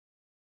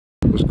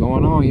What's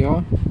going on,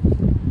 y'all?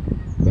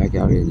 Back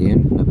out here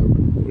again.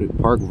 Another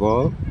park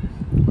vlog.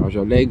 How's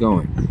your day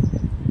going?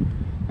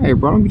 Hey,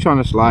 bro, don't be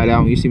trying to slide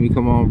out when you see me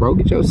come on, bro.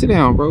 Sit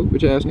down, bro.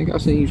 Bitch ass nigga. I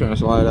seen you trying to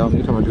slide out.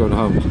 You're talking about you go to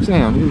home. Sit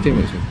down. Give me 10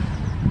 minutes.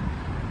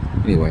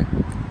 Anyway,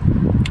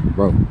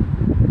 bro.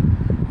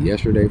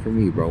 Yesterday for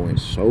me, bro, went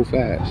so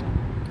fast.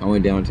 I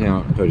went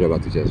downtown. I told you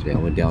about this yesterday. I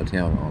went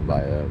downtown on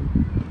by, I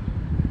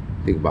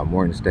think about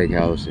Morton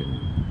Steakhouse,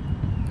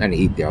 and I didn't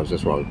eat there.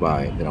 That's where I was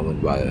by. Then I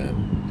went by the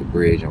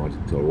bridge. I went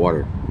to the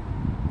water.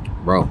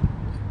 Bro,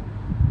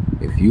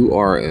 if you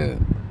are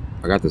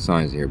I got the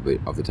signs here, but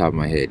off the top of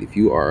my head, if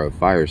you are a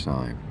fire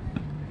sign,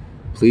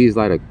 please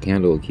light a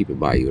candle and keep it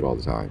by you at all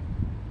the time.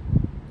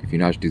 If you're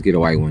not, just get a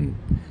white one.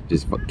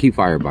 Just keep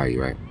fire by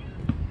you, right?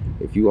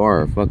 If you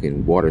are a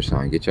fucking water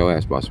sign, get your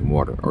ass by some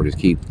water, or just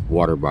keep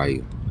water by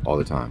you all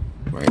the time,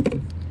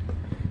 right?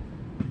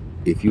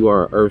 If you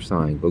are an earth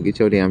sign, go get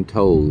your damn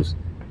toes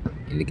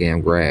in the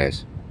damn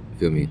grass,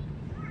 feel me?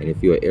 And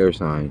if you're an air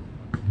sign,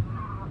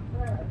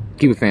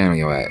 keep a fan on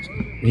your ass.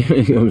 You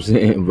know what I'm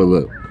saying? But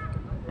look,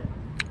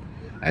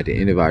 at the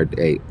end of our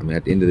day,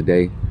 at the end of the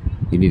day,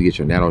 you need to get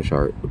your natal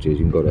chart, which is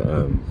you can go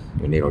to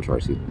your natal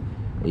chart, and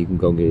you can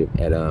go get it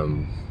at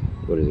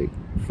what is it?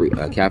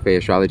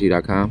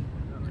 CafeAstrology.com,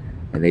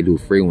 and they do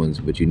free ones.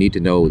 But you need to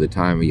know the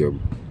time of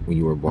when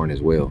you were born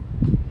as well.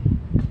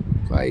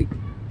 Like,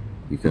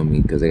 you feel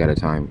me? Because they got a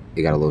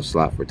little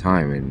slot for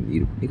time, and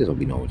you niggas don't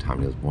be knowing what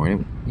time they was born. You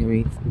know what I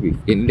mean? You be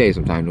getting the day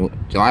sometime.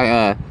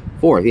 July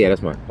 4th. Yeah,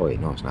 that's my. Oh wait,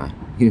 no, it's not.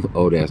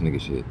 Old ass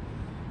nigga shit.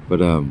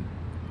 But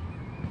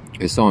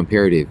it's so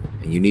imperative,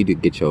 and you need to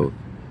get your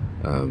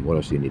what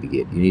else do you need to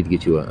get? You need to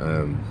get you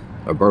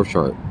a birth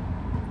chart.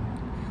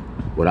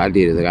 What I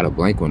did is I got a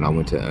blank one. I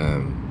went to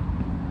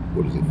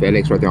what is it,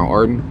 FedEx right there on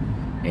Arden,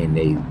 and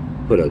they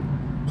put a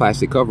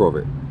plastic cover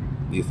over it.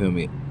 You feel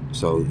me?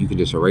 So you can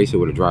just erase it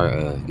with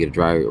a get a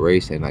dry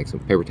erase and like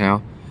some paper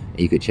towel, and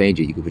you could change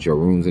it. You can put your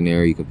runes in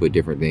there. You can put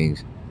different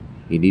things.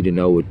 You need to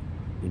know what.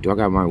 Do I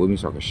got mine with me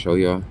so I can show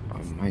y'all? I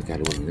might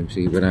got it with me. Let me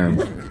see. But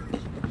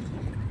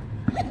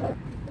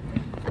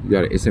you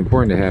got it. It's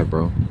important to have,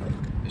 bro.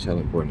 It's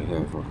hella important to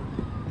have, bro.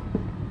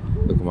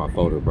 Look at my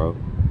folder, bro.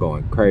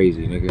 Going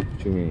crazy, nigga.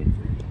 What you mean?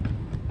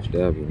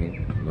 Stab you,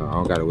 nigga. No, I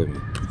don't got it with me.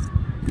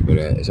 But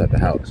it's at the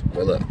house.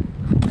 But look,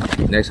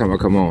 next time I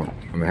come on,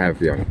 I'm gonna have it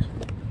for y'all.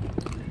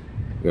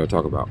 We're gonna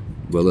talk about.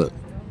 But look,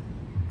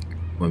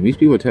 when these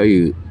people tell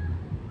you,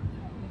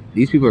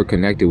 these people are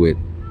connected with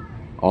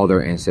all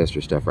their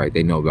ancestor stuff, right?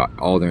 They know about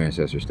all their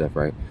ancestor stuff,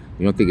 right?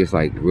 You don't think it's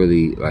like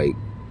really like,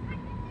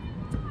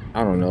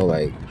 I don't know,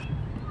 like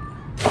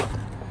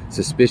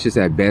suspicious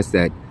at best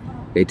that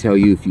they tell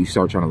you if you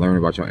start trying to learn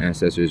about your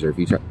ancestors, or if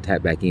you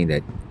tap back in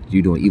that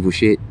you're doing evil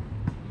shit,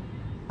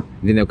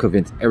 then they'll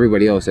convince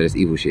everybody else that it's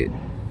evil shit.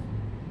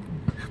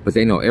 But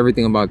they know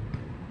everything about,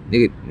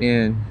 nigga,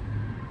 man.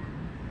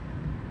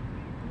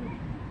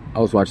 I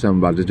was watching something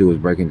about this dude was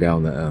breaking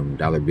down the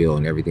dollar bill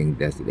and everything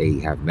that they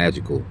have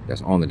magical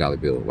that's on the dollar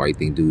bill. Why you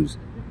think dudes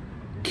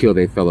kill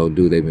their fellow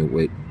dude they've been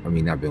with? I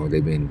mean, not been with,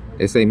 they've been,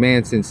 they say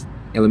man since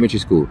elementary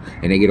school,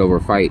 and they get over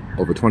a fight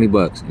over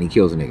 $20 and he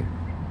kills a nigga.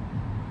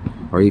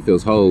 Or he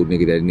feels whole,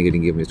 nigga, that nigga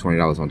didn't give him his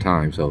 $20 on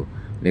time, so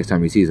next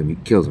time he sees him, he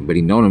kills him. But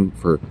he known him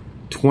for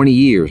 20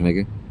 years,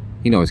 nigga.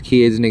 He know his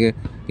kids, nigga.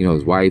 He know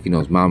his wife, he know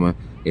his mama.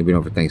 They've been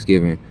over for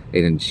Thanksgiving.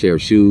 They done share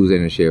shoes, they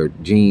done share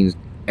jeans,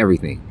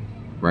 everything,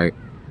 right?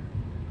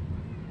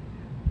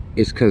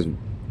 It's because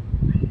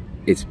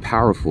it's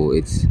powerful.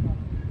 It's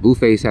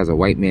Blueface has a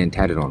white man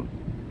tatted on him.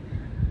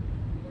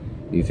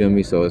 You feel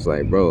me? So it's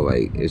like, bro,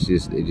 like it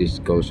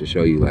just goes to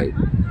show you, like,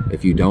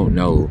 if you don't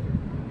know,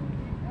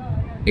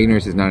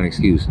 ignorance is not an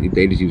excuse.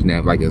 They just use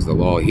that like as the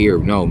law here.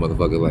 No,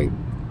 motherfucker, like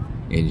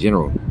in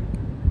general.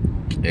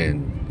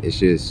 And it's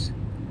just,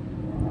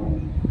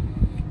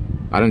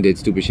 I done did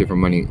stupid shit for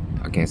money.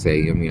 I can't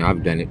say, I mean,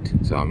 I've done it,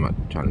 so I'm not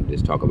trying to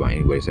just talk about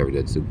anybody that's ever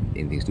done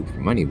anything stupid for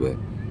money, but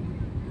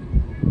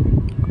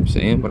I'm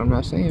saying, but I'm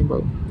not saying, bro.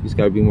 You just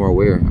gotta be more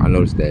aware. I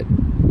noticed that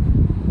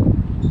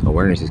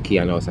awareness is key.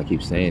 I know I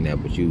keep saying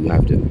that, but you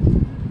have to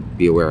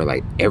be aware of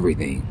like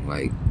everything.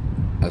 Like,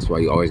 that's why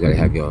you always gotta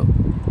have your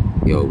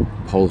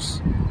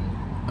pulse.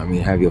 I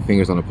mean, have your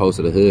fingers on the pulse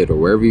of the hood, or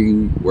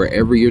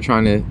wherever you're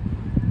trying to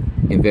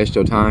invest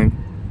your time.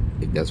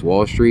 If that's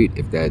Wall Street,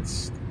 if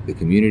that's the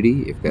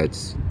community, if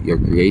that's your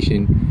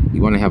creation,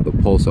 you want to have the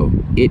pulse of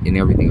it and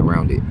everything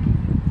around it.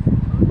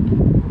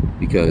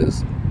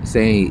 Because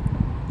say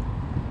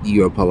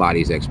you're a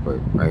Pilates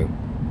expert, right?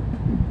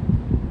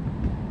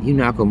 You're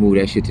not gonna move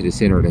that shit to the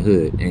center of the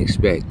hood and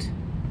expect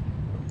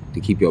to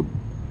keep your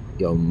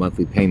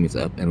monthly payments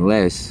up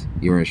unless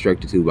you're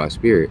instructed to by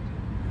spirit.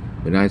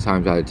 But 9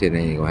 times out of 10, they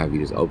ain't gonna have you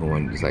just open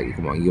one, just like,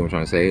 come on, you know what I'm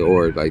trying to say?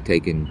 Or like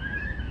taking,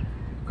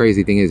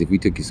 crazy thing is, if we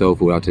took your soul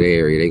food out to the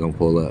area, they gonna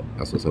pull up.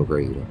 That's what's so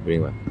crazy, though. But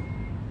anyway,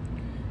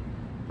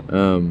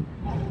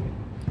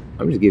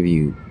 I'm just giving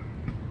you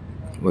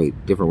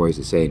different ways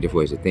to say and different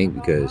ways to think,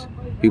 because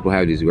people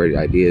have these great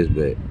ideas,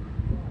 but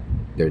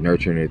they're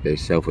nurturing it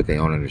themselves with their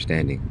own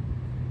understanding.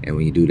 And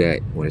when you do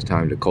that, when it's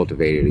time to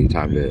cultivate it, it's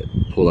time to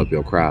pull up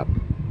your crop,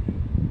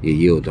 your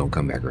yield don't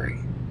come back right.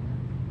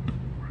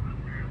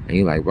 And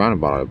you're like, bro, I done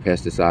bought all the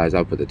pesticides,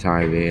 I put the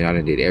time in, I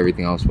done did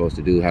everything I was supposed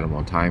to do, had them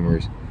on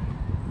timers,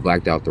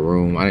 blacked out the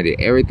room, I done did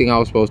everything I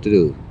was supposed to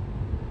do.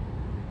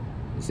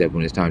 Except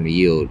when it's time to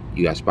yield,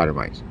 you got spider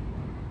mites.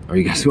 Or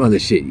you got some other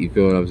shit, you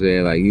feel what I'm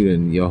saying? Like,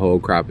 your whole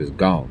crop is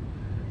gone.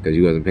 Because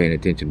you wasn't paying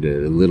attention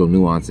to the little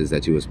nuances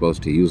that you were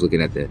supposed to. You was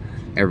looking at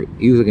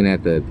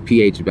the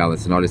pH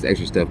balance and all this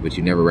extra stuff, but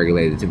you never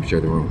regulated the temperature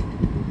of the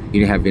room.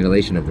 You didn't have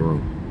ventilation of the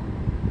room.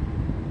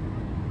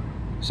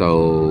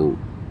 So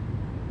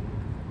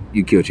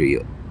you killed your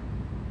yield.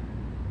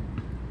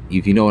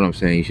 If you know what I'm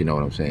saying, you should know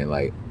what I'm saying.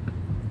 Like,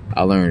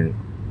 I learned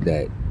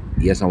that,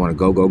 yes, I want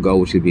to go,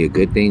 which should be a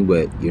good thing,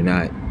 but you're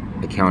not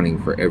accounting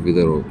for every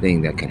little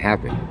thing that can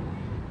happen.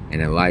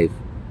 And in life,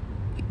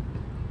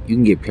 you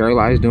can get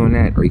paralyzed doing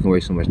that, or you can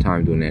waste so much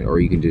time doing that, or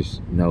you can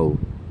just know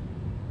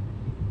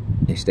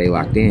and stay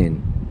locked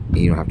in, and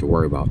you don't have to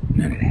worry about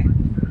none of that.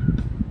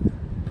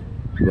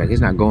 You're like, it's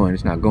not going,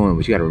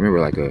 but you got to remember,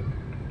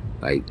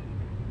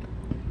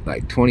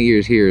 like 20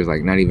 years here is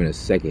like not even a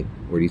second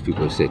where these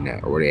people are sitting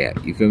at, or where they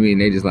at. You feel me? And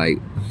they just like,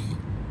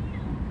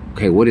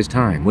 okay, what is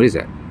time? What is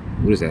that?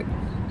 What is that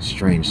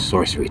strange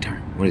sorcery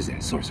term? What is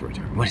that sorcery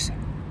term? What is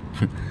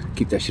that?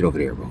 Keep that shit over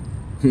there, bro.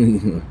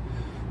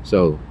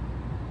 So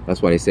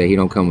that's why they say he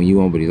don't come when you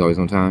want, but he's always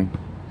on time.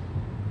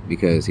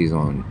 Because he's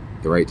on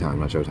the right time,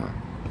 not your time.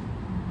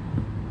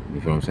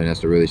 You feel what I'm saying?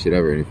 That's the realest shit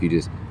ever. And if you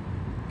just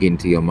get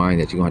into your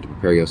mind that you're going to have to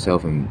prepare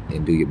yourself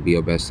and be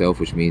your best self,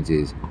 which means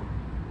is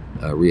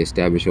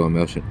reestablish your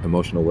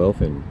emotional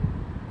wealth, and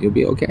you'll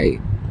be okay.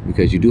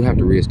 Because you do have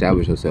to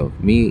reestablish yourself.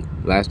 Me,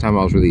 last time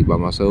I was really by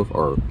myself,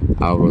 or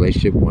out of a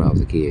relationship, when I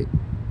was a kid.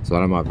 So a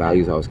lot of my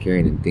values I was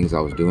carrying and things I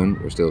was doing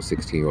were still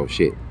 16-year-old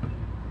shit.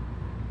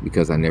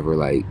 Because I never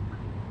like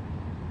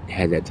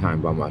had that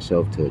time by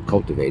myself to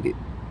cultivate it.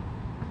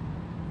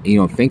 And you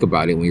don't think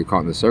about it when you're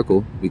caught in the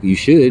circle. You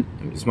should.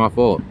 It's my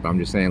fault. But I'm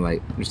just saying,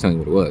 like, I'm just telling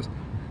you what it was.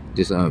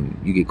 Just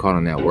you get caught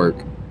on that work,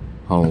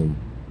 home,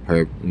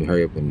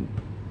 hurry up and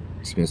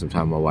spend some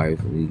time with my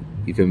wife.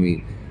 You feel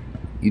me?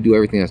 You do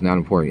everything that's not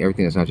important,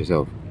 everything that's not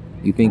yourself.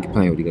 You think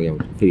playing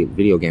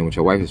video game with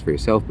your wife is for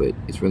yourself, but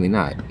it's really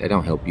not. That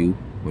don't help you.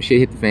 When shit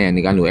hit the fan,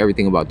 nigga, I knew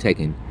everything about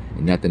Tekken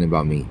and nothing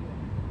about me.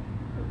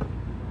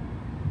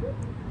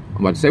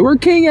 I'm about to say, where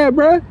King at,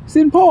 bruh?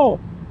 St. Paul.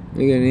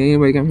 Nigga,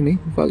 anybody come from me?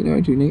 Fuck no,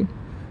 ain't you, nigga?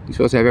 You're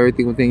supposed to have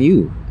everything within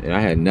you. And I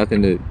had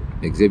nothing to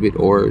exhibit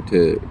or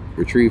to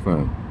retrieve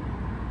from.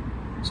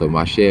 So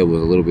my shed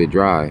was a little bit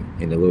dry,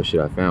 and the little shit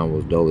I found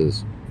was dull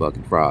as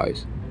fucking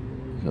fries.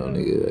 So,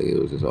 nigga, like, it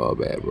was just all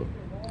bad, bro.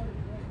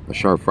 A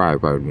sharp fry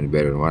probably would have been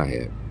better than what I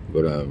had.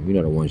 But, you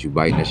know the ones you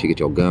bite and that shit get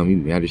your gum, you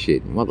be mad as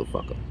shit.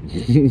 Motherfucker.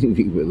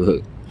 But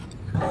look,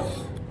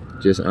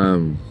 just,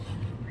 I'm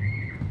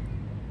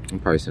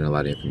probably sending a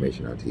lot of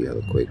information out to you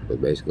hella quick, but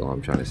basically all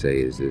I'm trying to say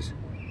is this: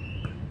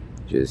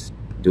 just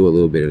do a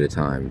little bit at a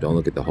time. Don't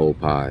look at the whole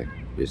pie.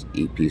 Just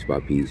eat piece by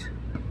piece.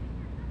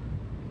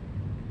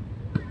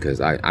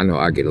 Because I know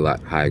I get a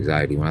lot high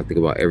anxiety. When I think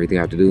about everything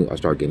I have to do, I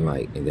start getting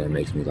light, and then it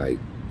makes me like,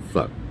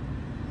 fuck.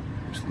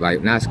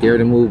 Like, not scared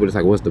to move, but it's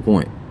like, what's the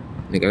point?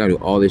 Nigga, I gotta do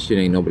all this shit,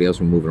 ain't nobody else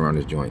moving around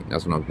this joint.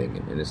 That's what I'm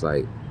thinking. And it's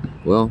like,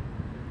 well,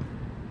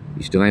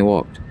 you still ain't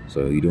walked,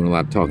 so you're doing a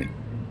lot of talking.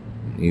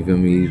 You feel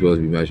me? You're supposed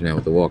to be matching that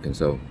with the walking.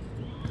 So,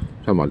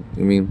 talking about,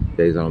 I mean,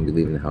 days I don't be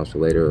leaving the house for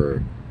later,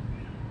 or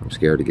I'm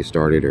scared to get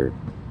started, or,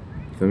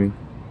 you feel me?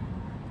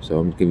 So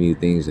I'm giving you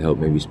things to help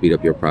maybe speed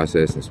up your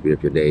process and speed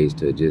up your days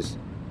to just,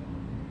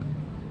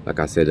 like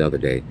I said the other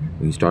day,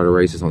 when you start a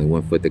race, it's only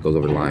 1 foot that goes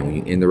over the line. When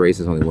you end the race,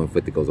 it's only 1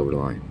 foot that goes over the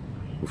line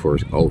before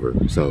it's over.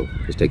 So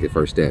just take the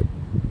first step,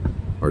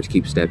 or just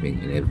keep stepping,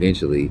 and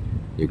eventually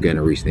you're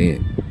gonna reach the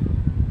end.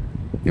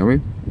 You know what I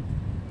mean?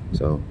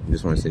 So I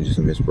just want to send you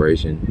some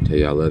inspiration, tell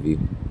you I love you.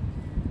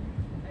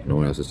 No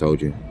one else has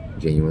told you,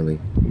 genuinely.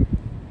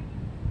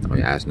 I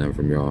ain't ask nothing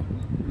from y'all.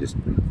 Just,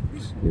 you know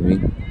what I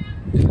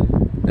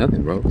mean?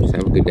 Nothing, bro. Just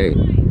have a good day.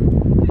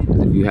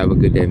 Because if you have a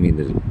good day, it means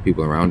the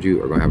people around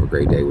you are gonna have a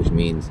great day, which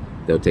means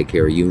they'll take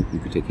care of you, you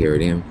can take care of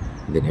them,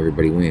 and then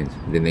everybody wins.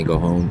 And then they go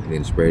home and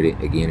then spread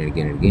it again and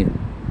again and again.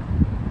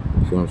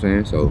 You feel what I'm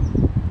saying? So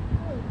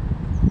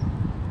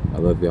I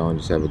love y'all, and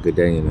just have a good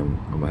day, and I'm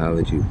gonna holler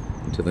at you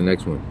until the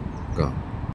next one. Go.